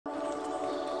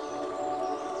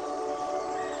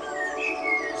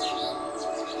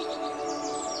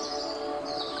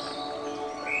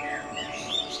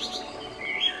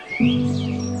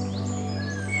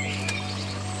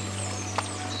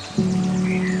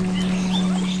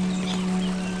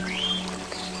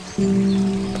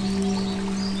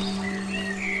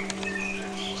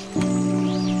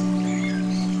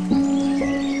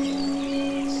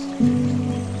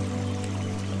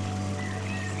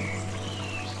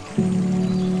Good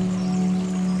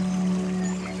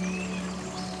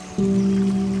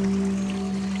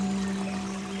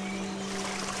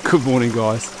morning,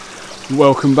 guys.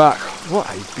 Welcome back. What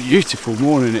a beautiful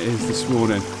morning it is this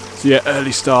morning. So yeah,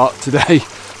 early start today.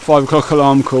 5 o'clock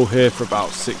alarm call here for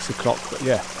about 6 o'clock. But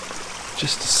yeah,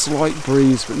 just a slight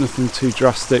breeze, but nothing too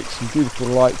drastic. Some beautiful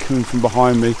light coming from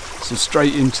behind me. So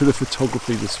straight into the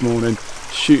photography this morning,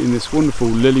 shooting this wonderful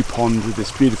lily pond with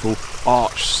this beautiful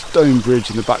arched stone bridge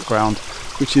in the background,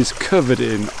 which is covered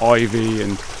in ivy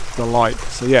and the like.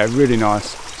 So yeah, really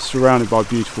nice. Surrounded by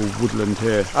beautiful woodland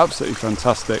here. Absolutely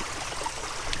fantastic.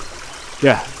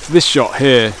 Yeah, for this shot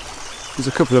here, there's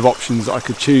a couple of options that I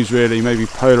could choose really. Maybe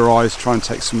polarise, try and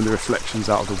take some of the reflections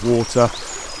out of the water,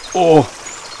 or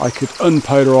I could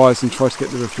unpolarise and try to get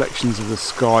the reflections of the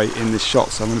sky in this shot.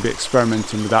 So I'm going to be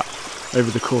experimenting with that over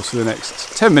the course of the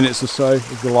next 10 minutes or so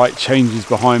as the light changes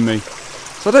behind me.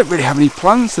 So I don't really have any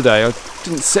plans today. I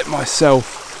didn't set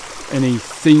myself any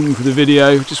theme for the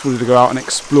video. I just wanted to go out and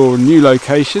explore a new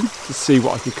location to see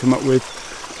what I could come up with.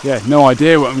 Yeah, no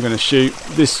idea what I'm going to shoot.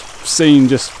 This scene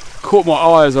just caught my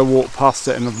eye as I walked past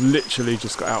it, and I've literally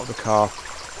just got out of the car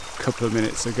a couple of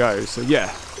minutes ago. So yeah,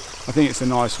 I think it's a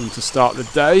nice one to start the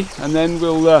day, and then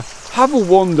we'll have a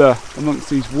wander amongst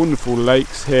these wonderful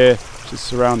lakes here, just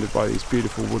surrounded by these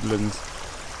beautiful woodlands,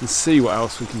 and see what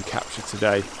else we can capture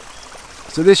today.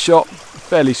 So this shot,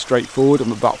 fairly straightforward.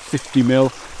 I'm about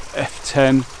 50mm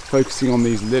f10, focusing on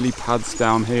these lily pads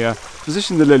down here.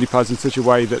 Position the lily pads in such a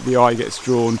way that the eye gets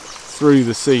drawn through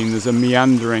the scene. There's a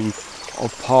meandering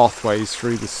of pathways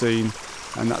through the scene,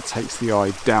 and that takes the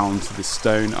eye down to this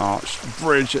stone arched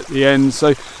bridge at the end.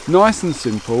 So nice and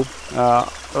simple, but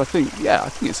I think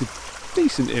it's a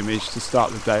decent image to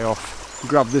start the day off.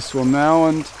 Grab this one now,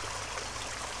 and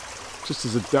just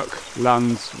as a duck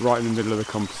lands right in the middle of the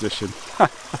composition.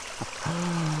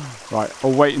 Right,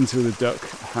 I'll wait until the duck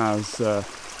has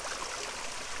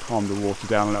calmed the water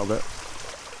down a little bit.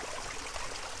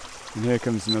 And here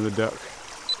comes another duck.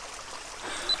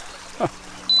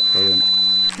 Brilliant.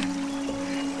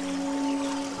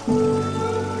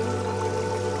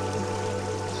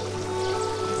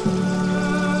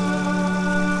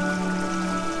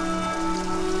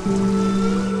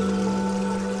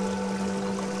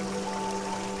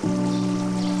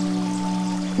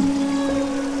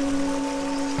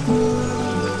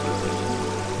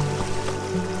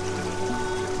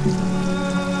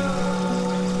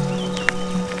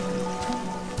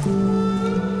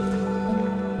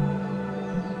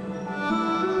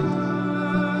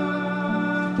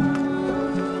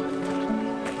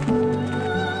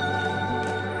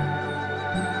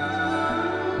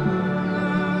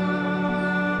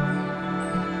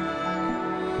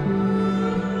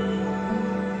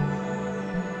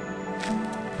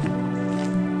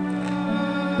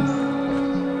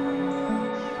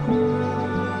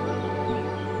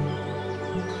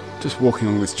 Just walking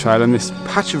along this trail, and this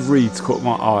patch of reeds caught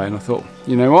my eye, and I thought,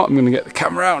 you know what, I'm going to get the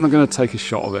camera out and I'm going to take a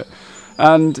shot of it.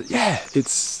 And yeah,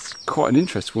 it's quite an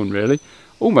interesting one really,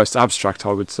 almost abstract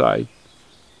I would say.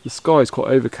 The sky is quite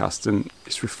overcast and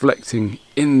it's reflecting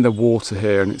in the water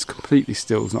here, and it's completely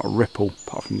still. There's not a ripple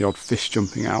apart from the odd fish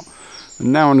jumping out.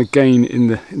 And now and again in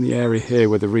the area here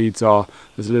where the reeds are,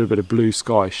 there's a little bit of blue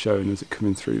sky shown as it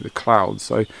coming through the clouds.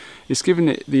 So it's giving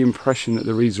it the impression that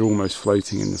the reeds are almost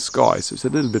floating in the sky. So it's a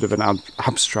little bit of an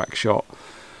abstract shot.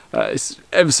 It's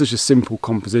ever such a simple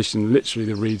composition. Literally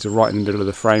the reeds are right in the middle of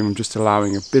the frame. I'm just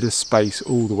allowing a bit of space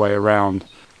all the way around.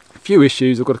 A few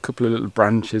issues. I've got a couple of little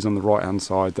branches on the right hand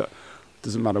side that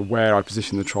doesn't matter where I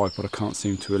position the tripod, I can't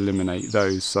seem to eliminate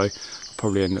those. So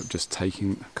probably end up just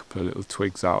taking a couple of little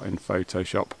twigs out in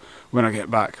Photoshop when I get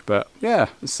back. But yeah,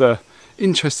 it's a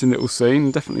interesting little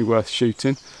scene, definitely worth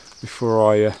shooting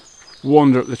before I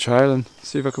wander up the trail and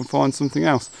see if I can find something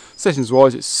else. Settings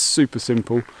wise, it's super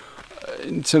simple.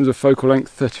 In terms of focal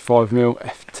length, 35mm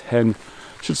f10.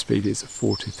 Shutter speed is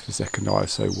 40th per second,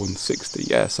 ISO 160.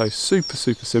 Yeah, so super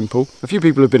simple. A few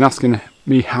people have been asking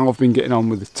me how I've been getting on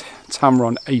with the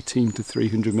Tamron 18 to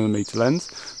 300mm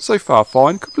lens. So far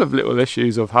fine. A couple of little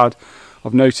issues I've had.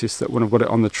 I've noticed that when I've got it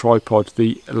on the tripod,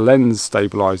 the lens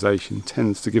stabilisation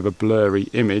tends to give a blurry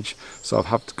image, so I've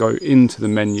had to go into the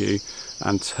menu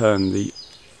and turn the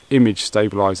image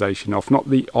stabilisation off. Not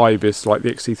the IBIS, like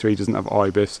the XT3 doesn't have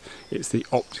IBIS, it's the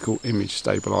optical image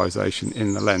stabilisation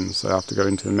in the lens. So I have to go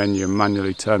into the menu and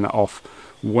manually turn that off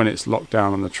when it's locked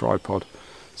down on the tripod.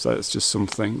 So it's just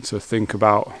something to think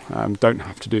about. Don't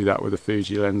have to do that with the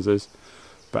Fuji lenses.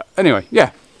 But anyway,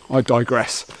 yeah, I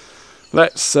digress.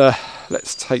 Let's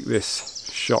take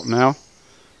this shot now.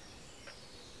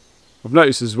 I've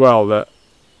noticed as well that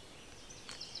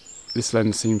this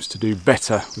lens seems to do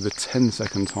better with a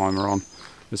 10-second timer on,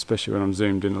 especially when I'm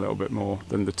zoomed in a little bit more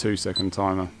than the 2-second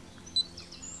timer.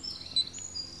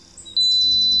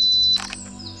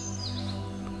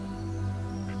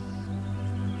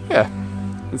 Yeah,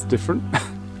 it's different.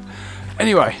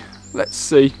 Anyway, let's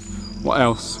see what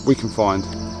else we can find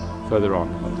further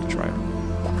on the trail.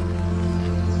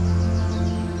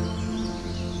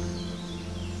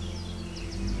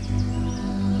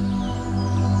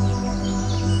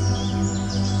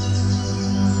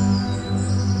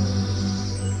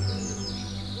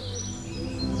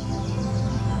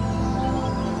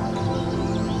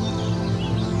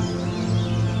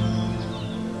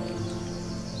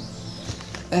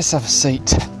 Let's have a seat.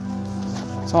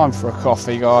 Time for a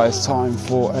coffee, guys. Time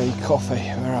for a coffee.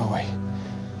 Where are we?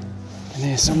 In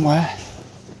here somewhere.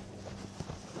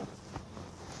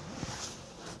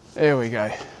 Here we go.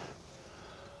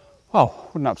 Wow,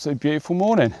 what an absolutely beautiful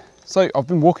morning. So I've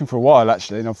been walking for a while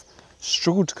actually, and I've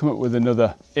struggled to come up with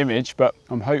another image, but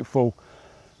I'm hopeful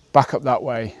back up that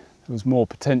way there was more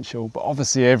potential. But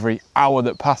obviously every hour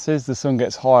that passes, the sun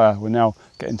gets higher. We're now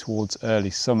getting towards early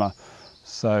summer.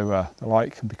 So the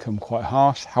light can become quite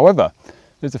harsh. However,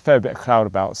 there's a fair bit of cloud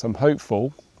about, so I'm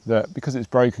hopeful that because it's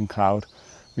broken cloud,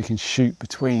 we can shoot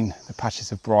between the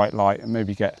patches of bright light and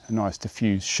maybe get a nice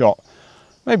diffused shot,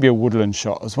 maybe a woodland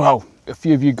shot as well. A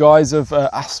few of you guys have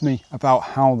asked me about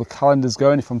how the calendar's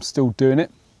going, if I'm still doing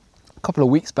it. A couple of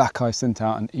weeks back I sent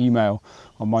out an email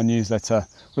on my newsletter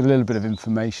with a little bit of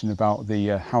information about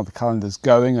the how the calendar's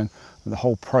going and the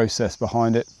whole process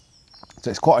behind it. So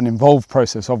it's quite an involved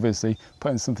process, obviously,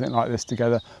 putting something like this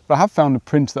together. But I have found a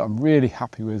print that I'm really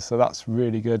happy with, so that's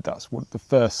really good. That's the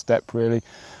first step, really.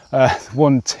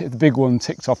 The big one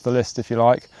ticked off the list, if you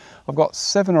like. I've got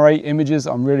 7 or 8 images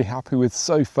I'm really happy with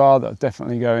so far that are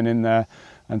definitely going in there.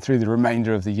 And through the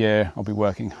remainder of the year, I'll be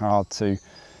working hard to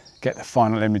get the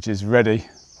final images ready.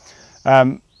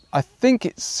 I think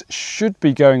it should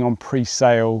be going on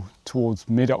pre-sale towards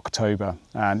mid-October,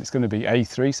 and it's going to be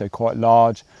A3, so quite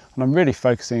large. And I'm really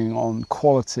focusing on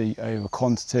quality over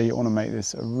quantity. I want to make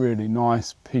this a really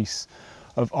nice piece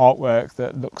of artwork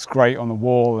that looks great on the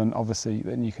wall, and obviously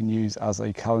then you can use as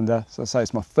a calendar. So I say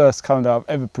it's my first calendar I've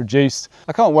ever produced.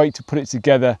 I can't wait to put it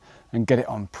together and get it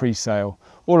on pre-sale.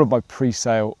 All of my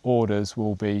pre-sale orders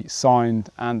will be signed,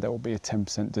 and there will be a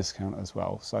 10% discount as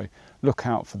well. So look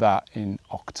out for that in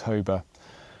October.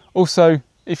 Also,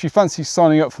 if you fancy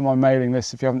signing up for my mailing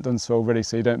list, if you haven't done so already,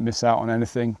 so you don't miss out on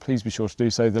anything, please be sure to do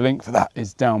so. The link for that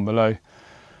is down below.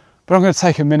 But I'm going to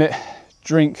take a minute,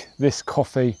 drink this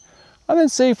coffee, and then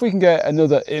see if we can get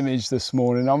another image this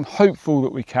morning. I'm hopeful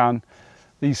that we can.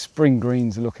 These spring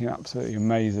greens are looking absolutely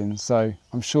amazing, so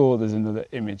I'm sure there's another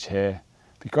image here.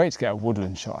 It'd be great to get a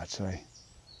woodland shot, actually.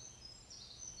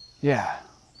 Yeah,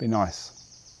 be nice.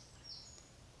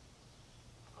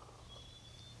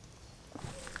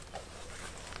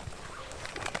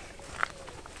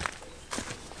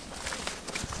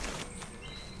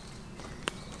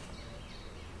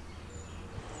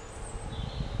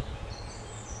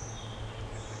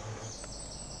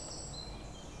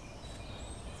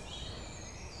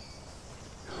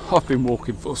 I've been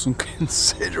walking for some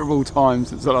considerable time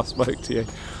since I last spoke to you.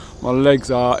 My legs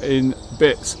are in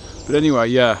bits. But anyway,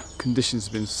 yeah, conditions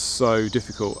have been so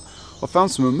difficult. I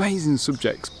found some amazing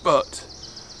subjects, but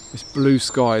this blue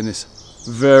sky and this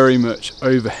very much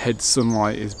overhead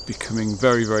sunlight is becoming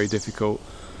very, very difficult.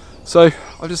 So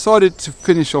I decided to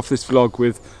finish off this vlog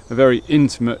with a very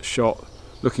intimate shot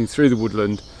looking through the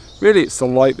woodland. Really, it's the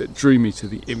light that drew me to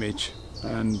the image.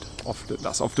 And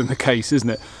that's often the case, isn't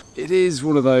it? It is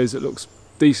one of those that looks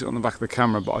decent on the back of the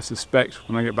camera, but I suspect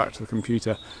when I get back to the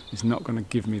computer it's not going to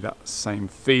give me that same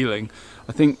feeling.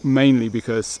 I think mainly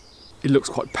because it looks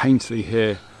quite painterly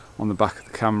here on the back of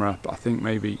the camera, but I think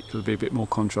maybe it'll be a bit more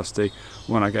contrasty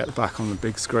when I get back on the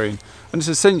big screen. And it's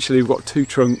essentially, we've got 2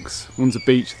 trunks, one's a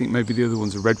beech, I think maybe the other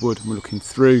one's a redwood, and we're looking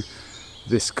through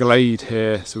this glade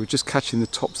here, so we're just catching the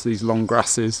tops of these long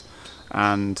grasses.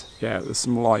 And yeah, there's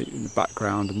some light in the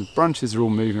background and the branches are all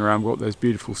moving around. We've got those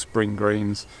beautiful spring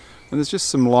greens, and there's just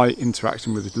some light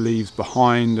interacting with the leaves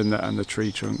behind and the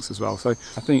tree trunks as well. So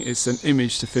I think it's an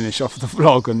image to finish off the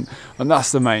vlog, and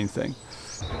that's the main thing.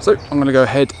 So I'm going to go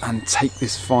ahead and take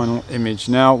this final image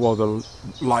now while the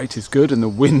light is good and the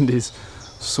wind is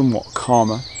somewhat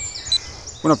calmer.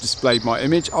 When I've displayed my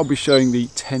image, I'll be showing the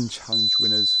 10 challenge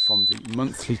winners from the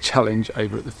monthly challenge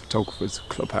over at the Photographers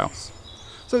Clubhouse.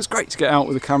 So it's great to get out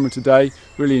with the camera today.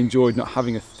 Really enjoyed not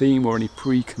having a theme or any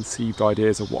preconceived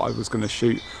ideas of what I was going to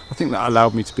shoot. I think that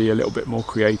allowed me to be a little bit more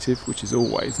creative, which is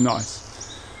always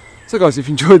nice. So guys, if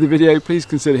you enjoyed the video, please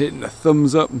consider hitting the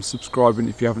thumbs up and subscribing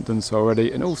if you haven't done so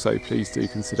already, and also please do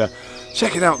consider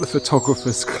checking out the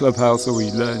Photographers Clubhouse, where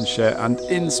we learn, share and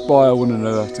inspire one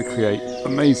another to create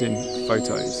amazing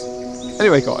photos.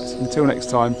 Anyway guys, until next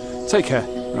time, take care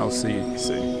and I'll see you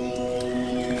soon.